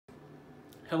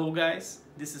Hello guys,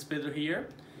 this is Pedro here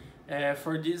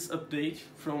for this update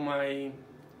from my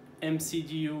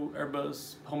MCDU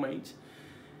Airbus Homemade.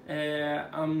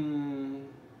 I'm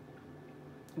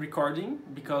recording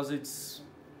because it's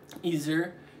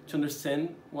easier to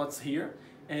understand what's here,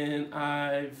 and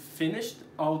I've finished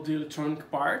all the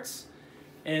electronic parts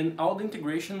and all the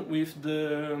integration with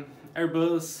the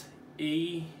Airbus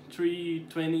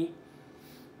A320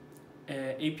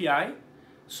 API.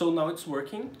 So now it's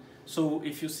working. So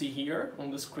if you see here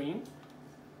on the screen,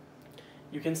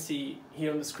 you can see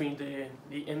here on the screen the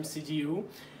MCDU.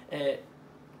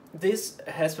 This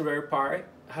Raspberry Pi,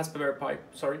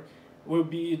 sorry, will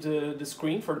be the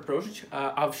screen for the project.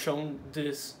 I've shown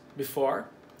this before,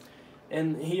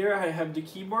 and here I have the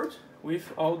keyboard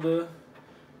with all the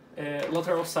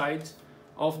lateral sides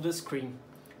of the screen.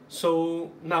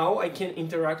 So now I can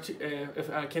interact.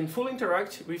 I can fully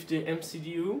interact with the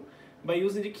MCDU by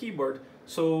using the keyboard.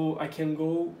 So I can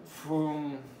go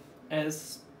from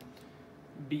S,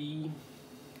 B,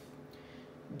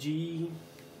 G,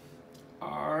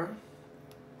 R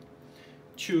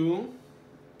to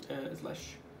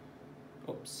slash,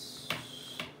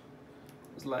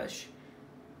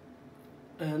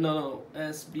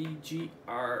 S, B, G,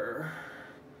 R,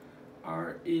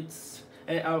 it's,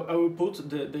 I will put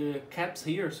the caps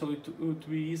here so it would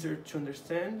be easier to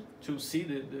understand, to see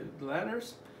the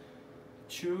letters.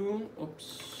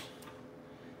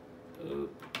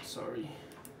 Sorry,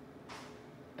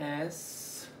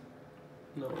 S,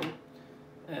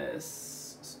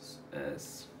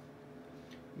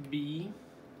 B,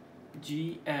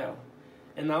 G, L,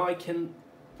 and now I can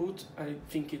put, I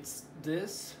think it's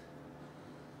this,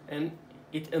 and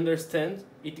it understands,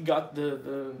 it got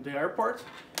the airport,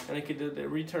 and I can do the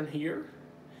return here,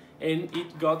 and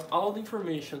it got all the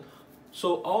information.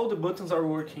 So all the buttons are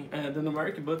working, the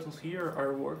numeric buttons here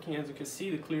are working, as you can see,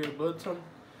 the clear button.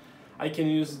 I can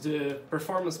use the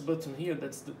performance button here,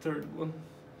 that's the third one.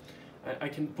 I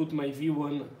can put my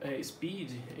V1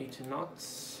 speed, 80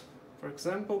 knots, for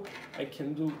example. I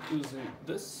can do using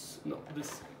this,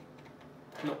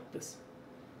 this,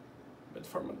 but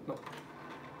format, no.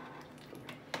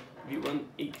 V1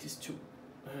 82,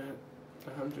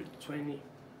 120,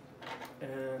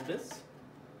 this,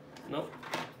 no.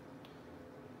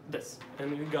 This,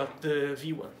 and we got the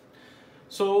V1.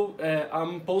 So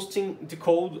I'm posting the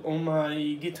code on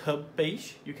my GitHub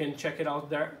page. You can check it out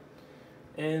there.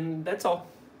 And that's all.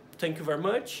 Thank you very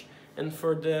much. And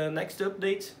for the next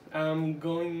update, I'm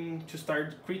going to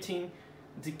start creating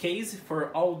the case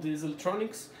for all these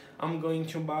electronics. I'm going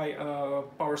to buy a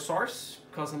power source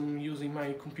because I'm using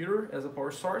my computer as a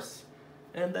power source.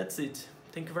 And that's it.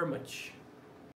 Thank you very much.